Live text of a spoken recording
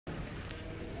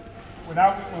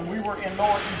when we were in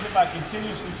Lower Egypt, I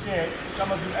continuously said,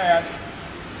 some of you asked,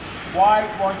 why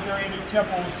weren't there any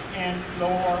temples in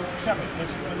Lower Kemet? This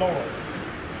is the lower.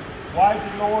 Why is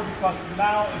it lower? Because the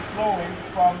Nile is flowing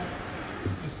from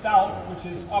the south, which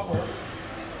is upper,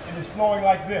 and it's flowing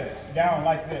like this, down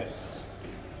like this.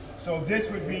 So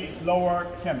this would be Lower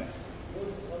Kemet.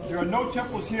 There are no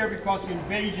temples here because the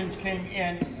invasions came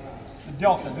in the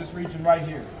delta, this region right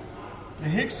here. The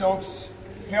Hyksos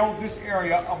held this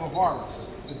area of Avaris,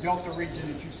 the delta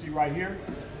region that you see right here.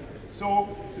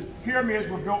 So the pyramids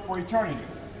were built for eternity.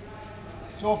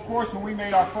 So of course, when we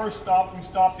made our first stop, we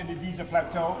stopped in the Giza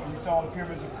Plateau and we saw the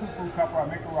pyramids of Khufu,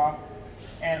 Khafra, Menkaure,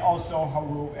 and also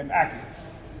Haru and Aki.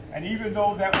 And even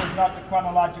though that was not the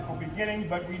chronological beginning,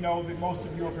 but we know that most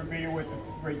of you are familiar with the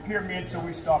Great Pyramid, so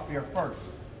we stopped there first.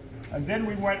 And then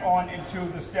we went on into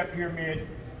the Step Pyramid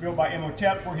built by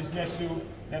Imhotep for his Nesu,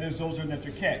 that is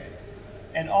Zoser-Neterket.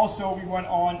 And also we went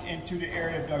on into the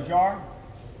area of Dajar.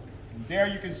 There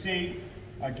you can see,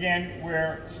 again,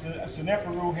 where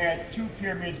Seneferu had 2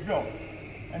 pyramids built.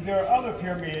 And there are other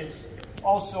pyramids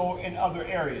also in other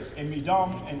areas, in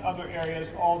Midam and other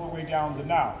areas all the way down the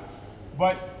Nile.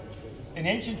 But in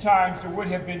ancient times, there would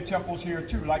have been temples here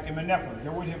too, like in Menefer.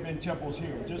 There would have been temples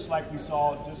here, just like we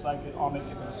saw, just like in Amen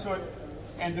Ibn Sut.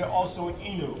 And they're also in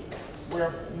Inu,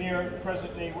 where near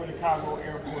present day where the Cairo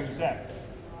airport is at.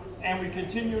 And we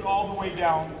continued all the way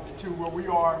down to where we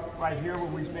are right here, where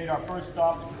we made our first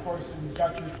stop. Of course, and you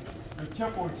got your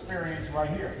temple experience right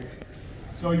here.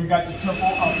 So you got the temple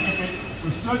of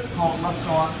Ibn Sut called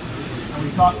Luxor, and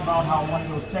we talked about how one of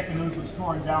those Tekenus was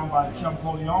torn down by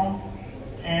Champollion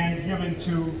and given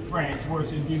to France, where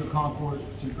it's in Dina Concord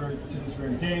to this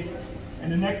very day.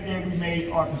 And the next day we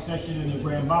made our procession in the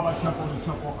Grand Baba Temple, the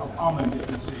Temple of Amen that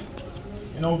you see.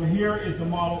 And over here is the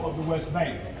model of the West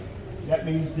Bank. That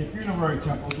means the funerary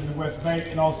temples in the West Bank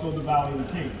and also the Valley of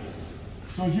the King.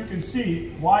 So as you can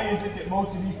see, why is it that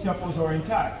most of these temples are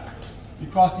intact?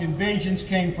 Because the invasions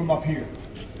came from up here.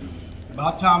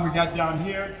 About time we got down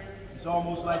here, it's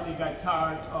almost like they got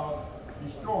tired of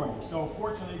destroying. So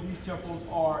fortunately, these temples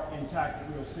are intact,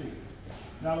 we'll see.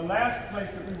 Now the last place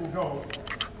that we will go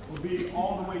will be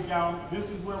all the way down.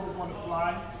 This is where we're going to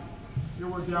fly. Here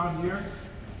we're down here.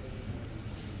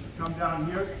 Come down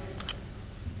here.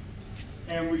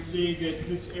 And we see that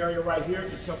this area right here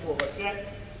is the Temple of Aset.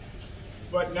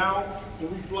 But now,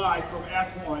 when we fly from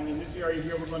Aswan, in this area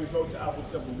here, we're going to go to Abu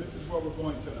Simbel. This is where we're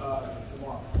going to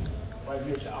tomorrow, right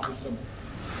here to Abu Simbel.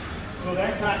 So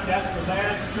that's the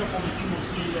last temple that you will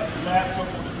see, that's the last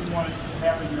temple that we wanted to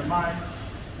have in your mind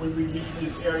when we reach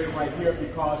this area right here,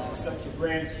 because it's such a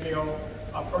grand scale.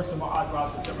 First of all,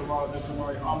 Adras and Tibamara, this is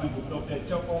where Amen who built that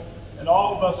temple, and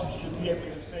all of us should be able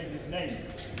to say his name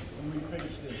when we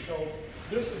finish this. So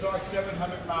this is our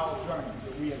 700-mile journey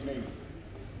that we have made,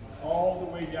 all the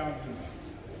way down to.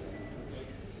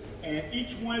 And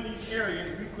each one of these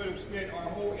areas, we could have spent our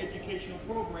whole educational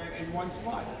program in one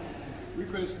spot. We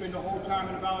could have spent the whole time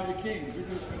in the Valley of the Kings. We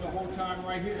could have spent the whole time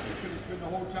right here. We could have spent the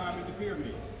whole time in the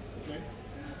pyramids. Okay?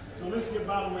 So let's give,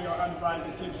 by the way, our undivided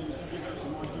attention to give us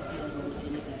some more details on what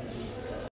you're looking at.